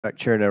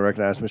Chair, now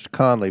recognize Mr.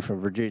 Connolly from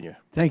Virginia.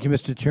 Thank you,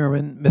 Mr.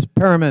 Chairman. Ms.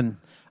 Perriman,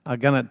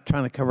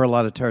 trying to cover a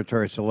lot of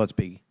territory, so let's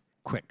be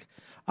quick.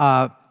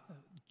 The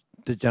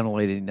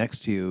gentlelady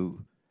next to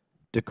you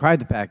decried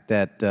the fact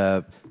that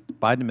the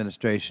Biden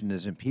administration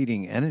is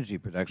impeding energy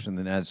production in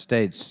the United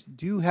States.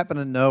 Do you happen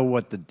to know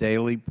what the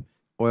daily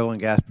oil and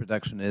gas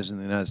production is in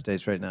the United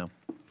States right now?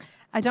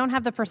 I don't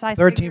have the precise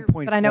figure,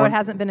 but I know it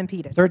hasn't been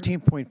impeded.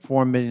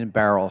 13.4 million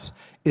barrels.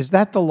 Is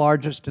that the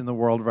largest in the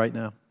world right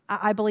now?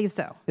 I believe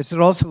so. Is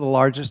it also the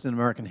largest in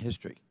American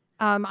history?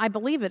 I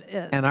believe it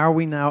is. And are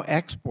we now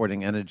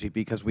exporting energy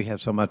because we have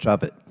so much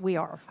of it? We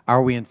are.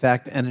 Are we, in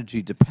fact,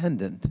 energy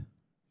dependent?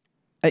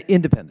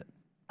 Independent?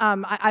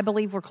 I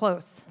believe we're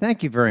close.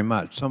 Thank you very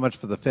much. So much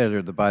for the failure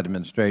of the Biden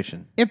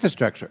administration.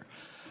 Infrastructure.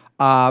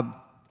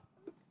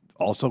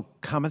 Also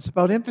comments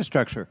about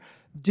infrastructure.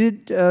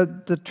 Did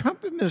the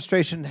Trump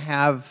administration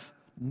have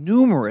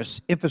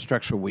numerous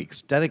infrastructure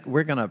weeks?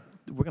 We're going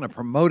to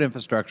promote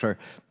infrastructure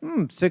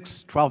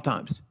 6, 12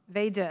 times.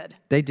 They did.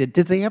 They did.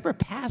 Did they ever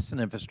pass an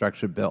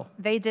infrastructure bill?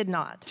 They did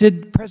not.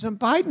 Did President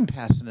Biden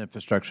pass an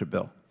infrastructure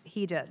bill?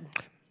 He did.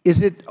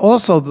 Is it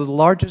also the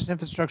largest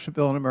infrastructure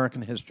bill in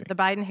American history? The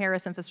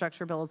Biden-Harris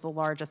infrastructure bill is the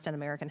largest in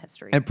American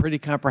history. And pretty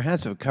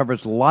comprehensive. It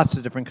covers lots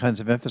of different kinds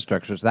of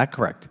infrastructure. Is that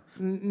correct?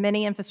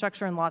 Many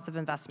infrastructure and lots of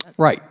investment.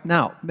 Right.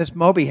 Now, Ms.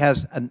 Moby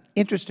has an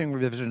interesting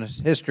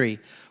revisionist history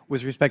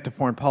with respect to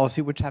foreign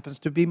policy, which happens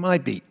to be my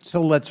beat.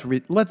 So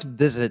let's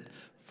visit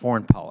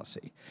foreign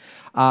policy.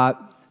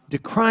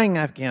 Decrying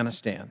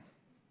Afghanistan.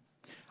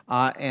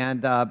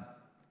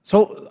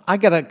 So I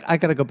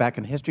gotta go back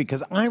in history,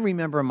 because I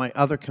remember in my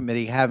other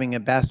committee having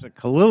Ambassador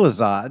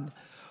Khalilzad,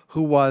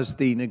 who was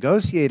the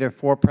negotiator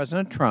for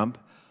President Trump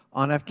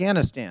on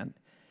Afghanistan.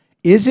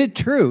 Is it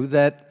true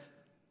that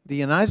the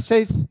United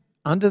States,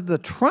 under the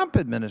Trump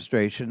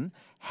administration,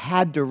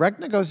 had direct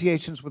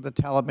negotiations with the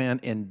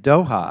Taliban in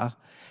Doha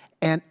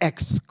and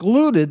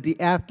excluded the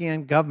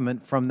Afghan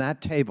government from that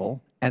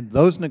table and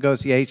those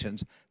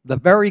negotiations, the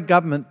very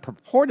government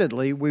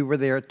purportedly we were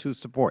there to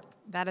support?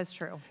 That is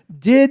true.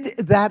 Did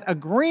that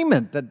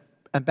agreement that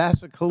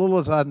Ambassador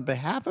Khalilzad, on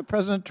behalf of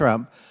President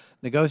Trump,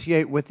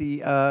 negotiate with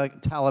the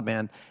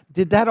Taliban,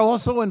 did that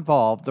also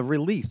involve the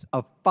release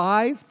of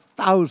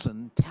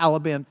 5,000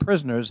 Taliban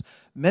prisoners,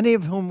 many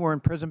of whom were in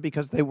prison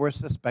because they were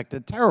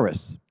suspected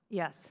terrorists?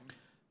 Yes.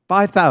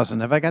 5,000.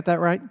 Have I got that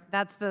right?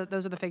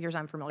 Those are the figures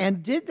I'm familiar with.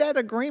 And did that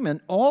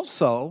agreement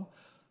also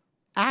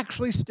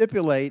actually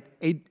stipulate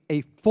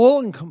a full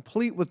and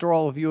complete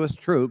withdrawal of U.S.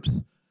 troops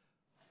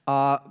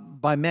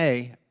by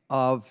May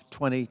of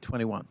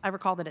 2021? I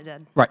recall that it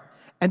did. Right.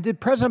 And did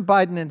President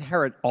Biden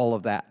inherit all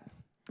of that?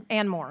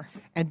 And more.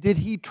 And did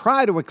he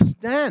try to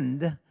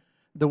extend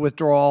the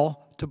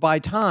withdrawal to buy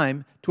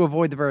time to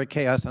avoid the very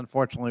chaos,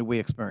 unfortunately, we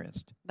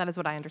experienced? That is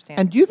what I understand.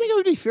 And do you think it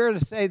would be fair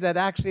to say that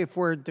actually, if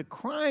we're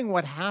decrying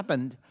what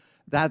happened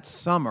that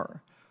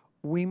summer,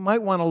 we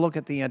might want to look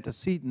at the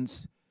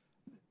antecedents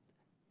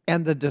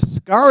and the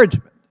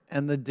discouragement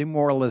and the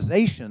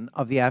demoralization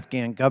of the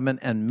Afghan government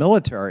and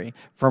military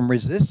from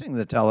resisting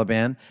the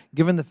Taliban,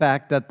 given the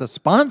fact that the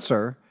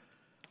sponsor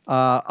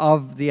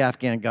of the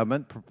Afghan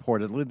government,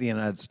 purportedly the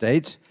United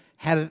States,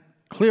 had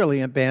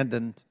clearly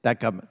abandoned that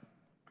government?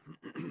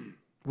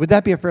 Would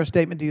that be a fair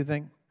statement, do you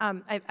think?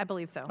 I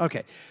believe so.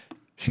 Okay.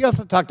 She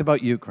also talked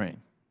about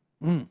Ukraine,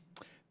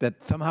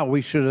 that somehow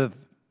we should have,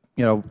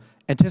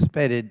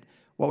 anticipated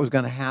what was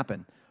going to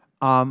happen.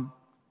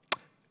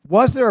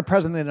 Was there a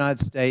president of the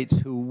United States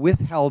who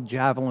withheld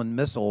Javelin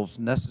missiles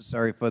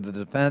necessary for the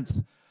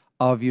defense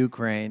of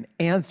Ukraine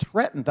and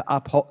threatened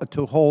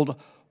to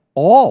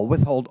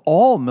withhold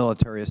all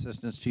military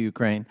assistance to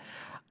Ukraine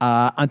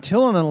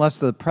until and unless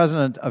the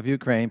president of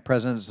Ukraine,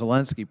 President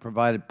Zelensky,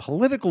 provided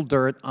political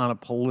dirt on a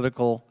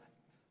political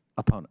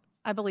opponent?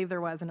 I believe there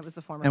was, and it was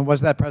the former. And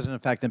was that president, in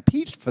fact,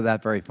 impeached for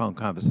that very phone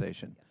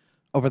conversation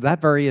over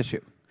that very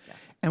issue? Yes.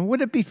 And would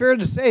it be fair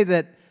to say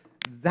that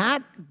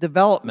that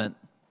development,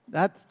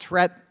 that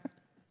threat,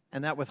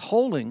 and that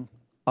withholding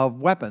of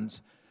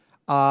weapons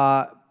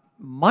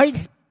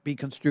might be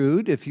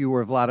construed, if you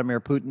were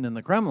Vladimir Putin in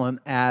the Kremlin,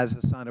 as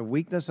a sign of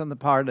weakness on the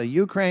part of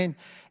Ukraine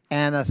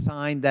and a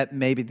sign that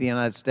maybe the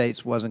United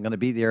States wasn't going to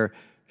be there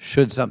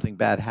should something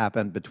bad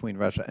happen between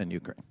Russia and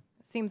Ukraine?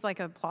 Seems like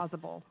a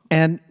plausible.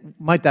 And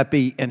might that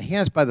be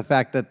enhanced by the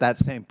fact that that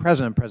same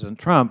president, President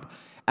Trump,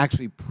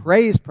 actually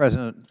praised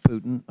President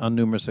Putin on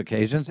numerous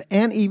occasions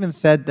and even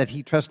said that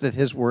he trusted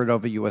his word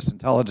over U.S.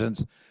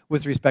 intelligence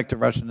with respect to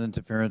Russian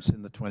interference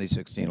in the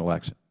 2016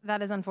 election?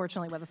 That is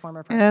unfortunately what the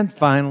former president And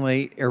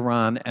finally,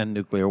 Iran and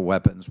nuclear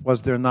weapons.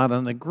 Was there not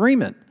an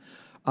agreement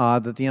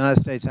that the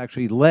United States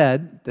actually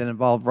led that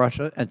involved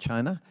Russia and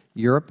China,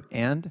 Europe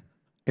and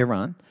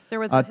Iran,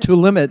 to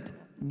limit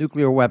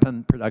nuclear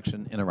weapon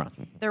production in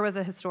Iran? There was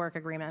a historic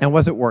agreement. And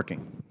was it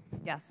working?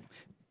 Yes.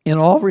 In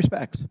all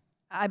respects?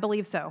 I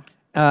believe so.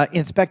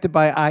 Inspected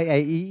by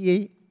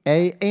IAEA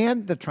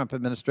and the Trump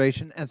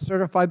administration and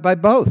certified by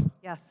both?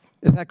 Yes.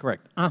 Is that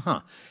correct?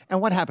 And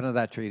what happened to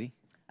that treaty?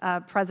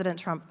 President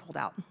Trump pulled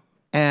out.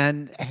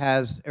 And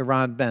has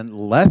Iran been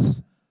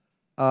less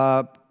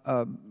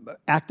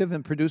active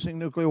in producing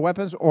nuclear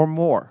weapons or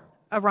more?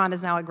 Iran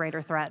is now a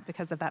greater threat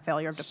because of that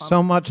failure of diplomacy.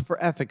 So much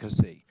for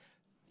efficacy.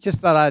 Just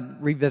thought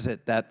I'd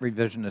revisit that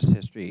revisionist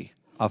history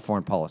of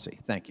foreign policy.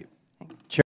 Thank you.